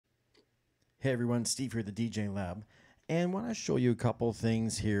Hey everyone, Steve here at the DJ Lab, and want to show you a couple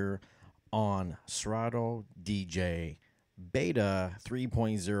things here on Serato DJ Beta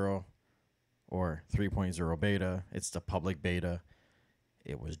 3.0 or 3.0 Beta. It's the public beta.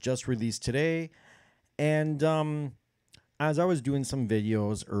 It was just released today, and as I was doing some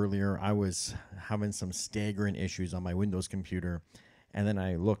videos earlier, I was having some staggering issues on my Windows computer, and then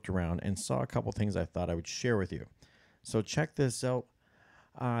I looked around and saw a couple things I thought I would share with you. So check this out.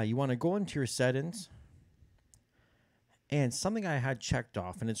 You want to go into your settings, and something I had checked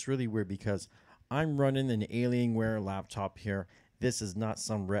off, and it's really weird because I'm running an Alienware laptop here. This is not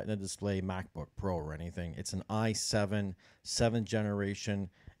some Retina display MacBook Pro or anything. It's an i7, 7th generation.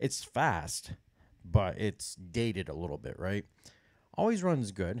 It's fast, but it's dated a little bit, right? Always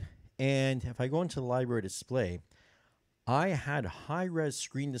runs good. And if I go into the library display, I had high-res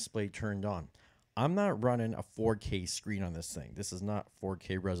screen display turned on. I'm not running a 4K screen on this thing. This is not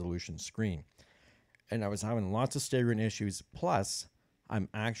 4K resolution screen. And I was having lots of staggering issues. Plus, I'm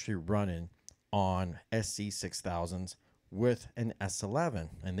actually running on SC6000s with an S11.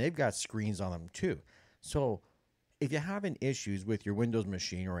 And they've got screens on them too. So if you're having issues with your Windows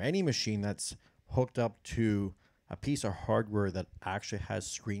machine or any machine that's hooked up to a piece of hardware that actually has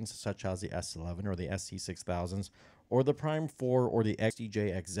screens such as the S11 or the SC6000s or the Prime 4 or the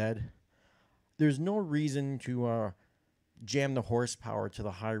XDJ-XZ, there's no reason to jam the horsepower to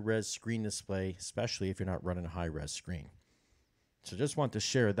the high-res screen display, especially if you're not running a high-res screen. So just want to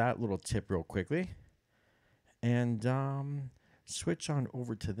share that little tip real quickly. And switch on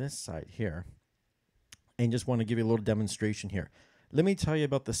over to this side here. And just want to give you a little demonstration here. Let me tell you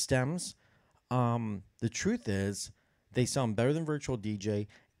about the stems. The truth is, they sound better than Virtual DJ,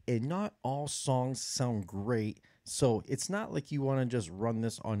 and not all songs sound great. So it's not like you want to just run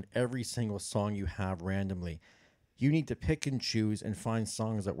this on every single song you have randomly. You need to pick and choose and find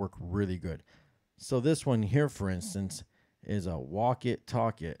songs that work really good. So this one here, for instance, is a Walk It,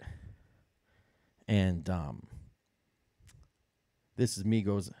 Talk It. And this is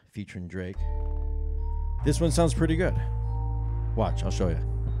Migos featuring Drake. This one sounds pretty good. Watch, I'll show you.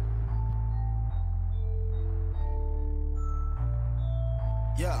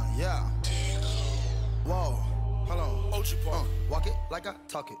 Yeah. Whoa. Hold on. Walk it like I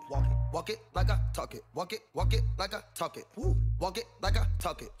talk it. Walk it like I talk it. Walk it like I talk it. Woo. Walk it like I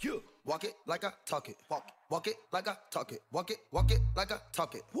talk it. You. Walk it like I talk it. Walk it like I talk it. Walk it like I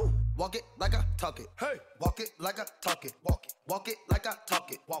talk it. Woo. Walk it like I talk it. Hey. Walk it like I talk it. Walk it like I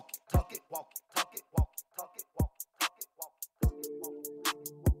talk it. Walk it. Talk it. Walk it. Talk it. Walk it. Talk it. Walk it. Talk it. Walk it. Talk it. Walk it.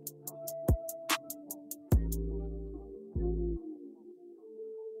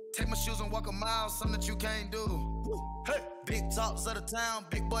 Take my shoes and walk a mile, something that you can't do. Hey, big talks of the town,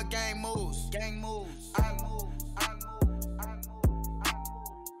 big boy gang moves. Gang moves. I move.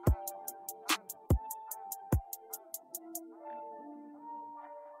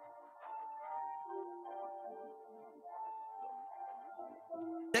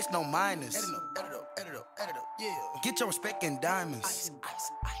 There's no minus. Edit up, yeah. Get your respect in diamonds. Ice.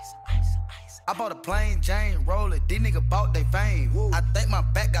 I bought a plain Jane, roll it. These niggas bought they fame. Woo. I think my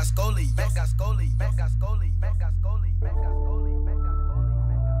back got scoliosis.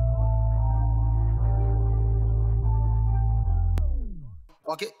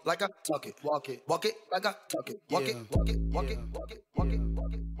 Walk it like I talk it. Walk it like I talk it. Walk it.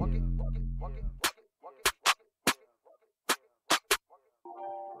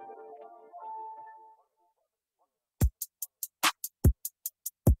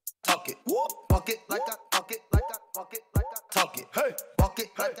 Talk it. Whoop. Walk it like I talk it. Talk it. Hey. Walk it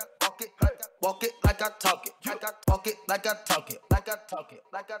like I walk it. Walk it like I talk it. Walk it like I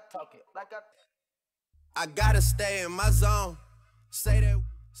talk it. I gotta stay in my zone. Say that.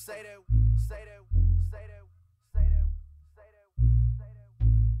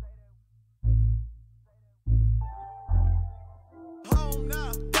 Home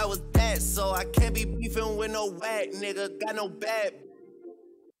now. That was that, so I can't be beefing with no whack nigga. Got no bad.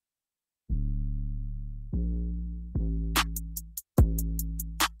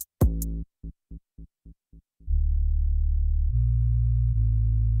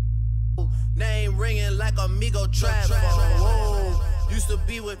 Name ringing like Amigo Travel. Used to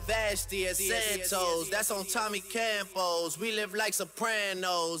be with Vashti at Santos. That's on Tommy Campos. We live like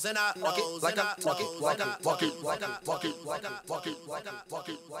Sopranos, and I knows.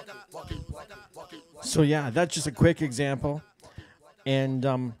 So yeah, that's just a quick example. And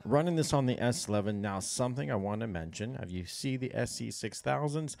running this on the S11. Now, something I want to mention. If you see the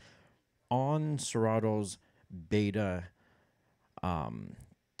SC6000s on Serato's beta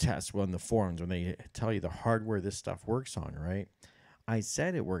test, well, in the forums, when they tell you the hardware this stuff works on, right? I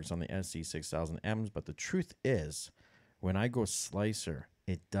said it works on the SC6000Ms, but the truth is, when I go slicer,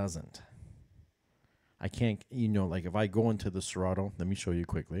 it doesn't. I can't, you know, like if I go into the Serato, let me show you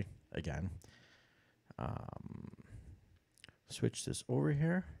quickly again. Switch this over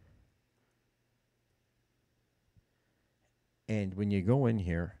here. And when you go in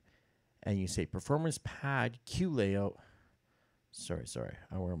here and you say performance pad Q layout, sorry,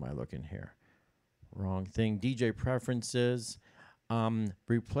 where am I looking here? Wrong thing. DJ preferences,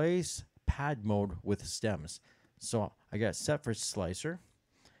 replace pad mode with stems. So I got set for slicer,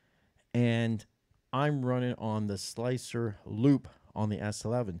 and I'm running on the slicer loop on the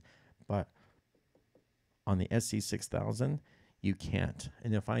S11, but on the SC6000, you can't.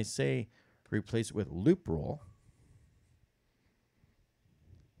 And if I say replace it with loop roll,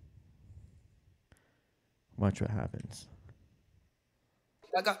 watch what happens.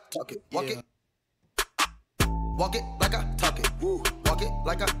 Like I talk it, walk it. Walk it like I talk it. Woo. Walk it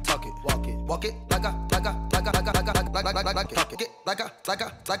like I talk it. Walk it. Walk it like I talk it. Walk it like I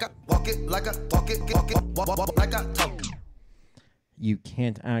walk it like I walk it like I talk it. You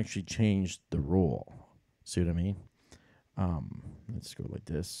can't actually change the roll. See what I mean? Let's go like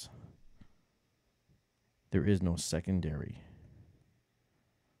this. There is no secondary.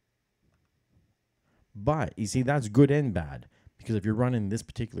 But you see, that's good and bad, because if you're running this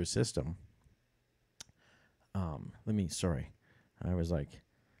particular system, I was like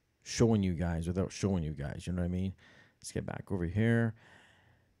showing you guys without showing you guys, you know what I mean? Let's get back over here.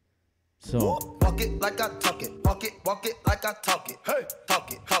 So walk it like I talk it, walk it like I talk it. Hey,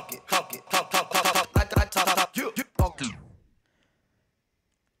 talk it, talk like I talk you walk it.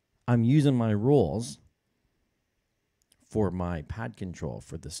 I'm using my rolls for my pad control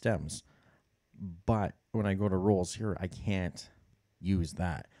for the stems, but when I go to rolls here, I can't use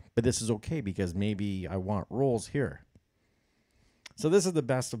that. But this is okay because maybe I want rolls here. So this is the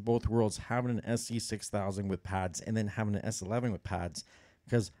best of both worlds, having an SC6000 with pads and then having an S11 with pads,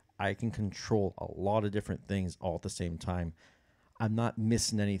 because I can control a lot of different things all at the same time. I'm not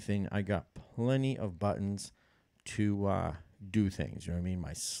missing anything. I got plenty of buttons to do things. You know what I mean?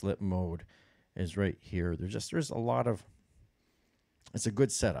 My slip mode is right here. There's a lot of, it's a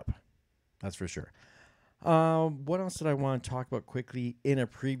good setup. That's for sure. What else did I want to talk about quickly? In a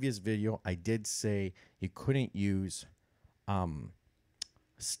previous video, I did say you couldn't use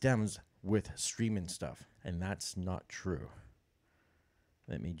stems with streaming stuff, and that's not true.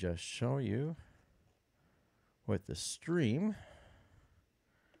 Let me just show you with the stream.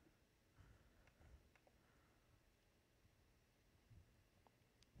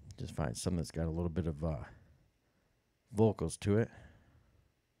 Just find something that's got a little bit of vocals to it.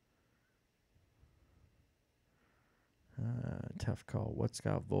 Tough call. What's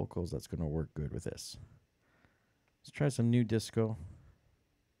got vocals that's going to work good with this? Let's try some new disco.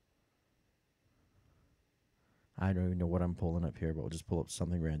 I don't even know what I'm pulling up here, but we'll just pull up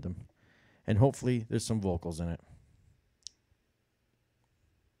something random. And hopefully there's some vocals in it.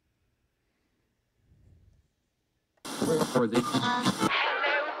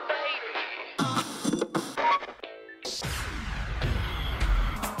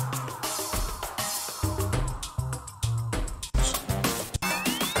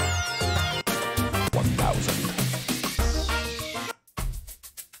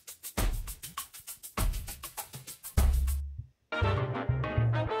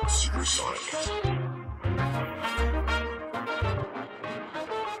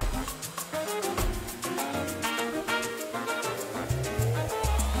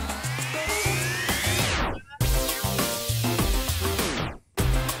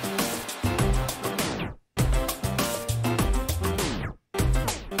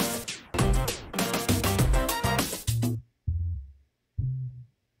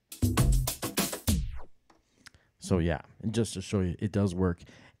 So yeah, and just to show you, it does work.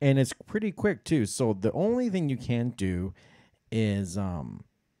 And it's pretty quick too. So the only thing you can't do is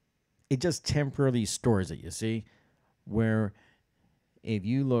it just temporarily stores it, you see? Where if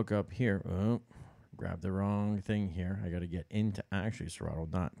you look up here, oh, grab the wrong thing here. I got to get into actually Serato,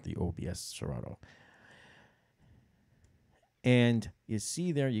 not the OBS Serato. And you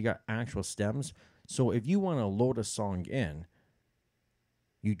see there, you got actual stems. So if you want to load a song in,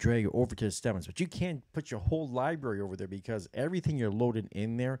 you drag it over to the stems, but you can't put your whole library over there because everything you're loading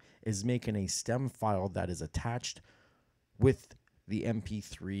in there is making a stem file that is attached with the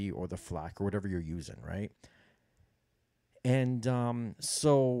MP3 or the FLAC or whatever you're using, right? And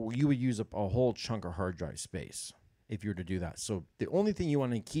so you would use up a whole chunk of hard drive space if you were to do that. So the only thing you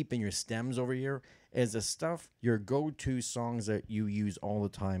want to keep in your stems over here is the stuff, your go-to songs that you use all the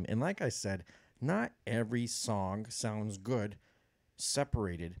time. And like I said, not every song sounds good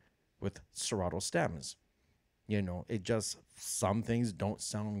separated with Serato stems. You know, it just, some things don't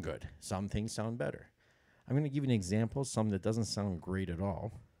sound good. Some things sound better. I'm going to give you an example, something that doesn't sound great at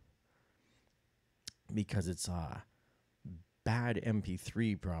all, because it's bad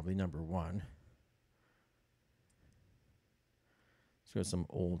MP3, probably, number one. Let's go some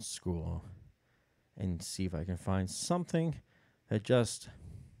old school and see if I can find something that just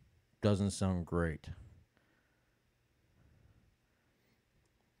doesn't sound great.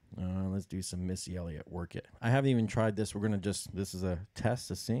 Let's do some Missy Elliott, Work It. I haven't even tried this. We're going to just, this is a test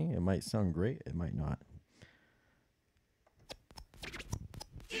to see. It might sound great. It might not.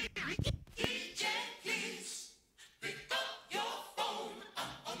 DJ, please pick up your phone.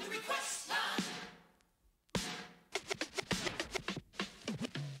 I'm on the request line.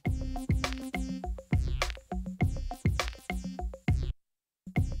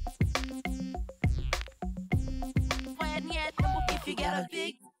 If you got a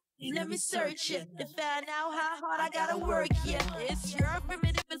big, let me search it to find out how hard I gotta work. Yeah, it's your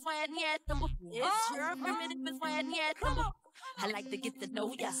primitive is when yet. It's your primitive is when yet. I like to get to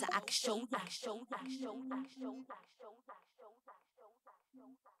know ya so I can show you.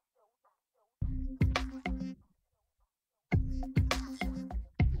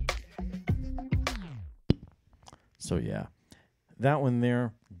 So yeah, that one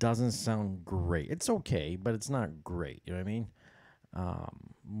there doesn't sound great. It's okay, but it's not great. You know what I mean?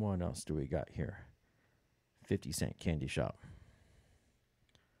 What else do we got here? 50-cent candy shop.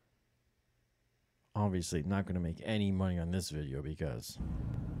 Obviously not going to make any money on this video because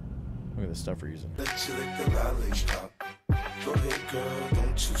look at the stuff we're using. Let you lick the lollipop. Go ahead, girl,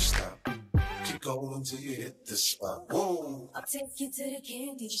 don't you stop. Keep going till you hit the spot. Whoa. I'll take you to the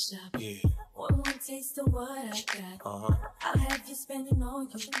candy shop. Yeah. One more taste of what I got. I'll have you spending all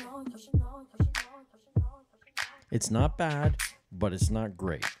your. It's not bad, but it's not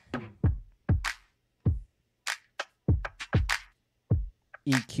great.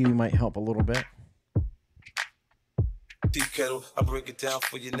 EQ might help a little bit. Tea kettle, I break it down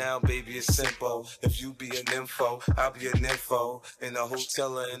for you now, baby, it's simple. If you be an info, I'll be an info. In a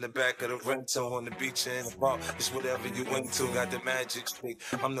hotel or in the back of the rental, on the beach or in the park, it's whatever you into. Got the magic stick,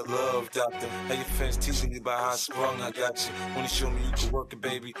 I'm the love doctor. How your fans teasing you about how I sprung, I got you. Wanna show me you can work it,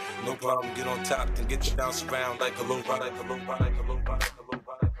 baby? No problem, get on top, then get to bounce around like a low ride, like a low ride, like a low ride, like a low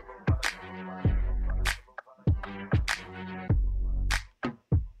ride.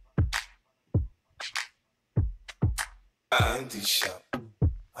 Candy shop,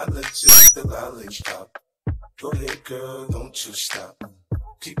 I let you lick the lollipop. Go ahead, girl, don't you stop.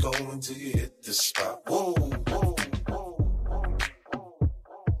 Keep going till you hit the spot. Whoa, whoa, whoa, whoa.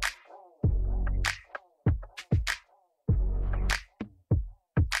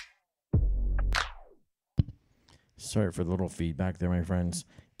 Sorry for the little feedback there, my friends.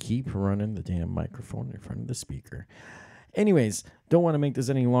 Keep running the damn microphone in front of the speaker. Anyways, don't want to make this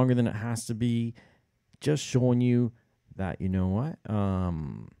any longer than it has to be. Just showing you that, you know what?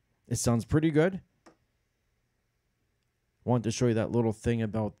 It sounds pretty good. Want to show you that little thing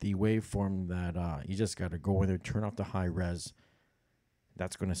about the waveform that you just got to go in there, turn off the high res.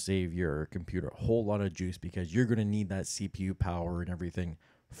 That's going to save your computer a whole lot of juice because you're going to need that CPU power and everything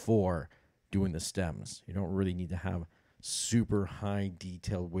for doing the stems. You don't really need to have super high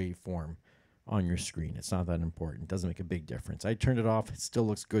detailed waveform on your screen. It's not that important. It doesn't make a big difference. I turned it off. It still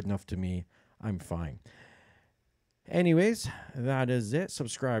looks good enough to me. I'm fine. Anyways, that is it.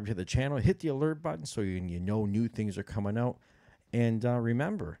 Subscribe to the channel. Hit the alert button so you know new things are coming out. And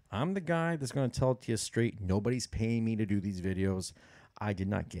remember, I'm the guy that's going to tell it to you straight. Nobody's paying me to do these videos. I did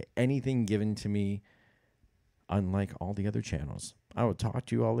not get anything given to me, unlike all the other channels. I will talk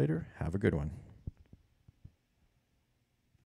to you all later. Have a good one.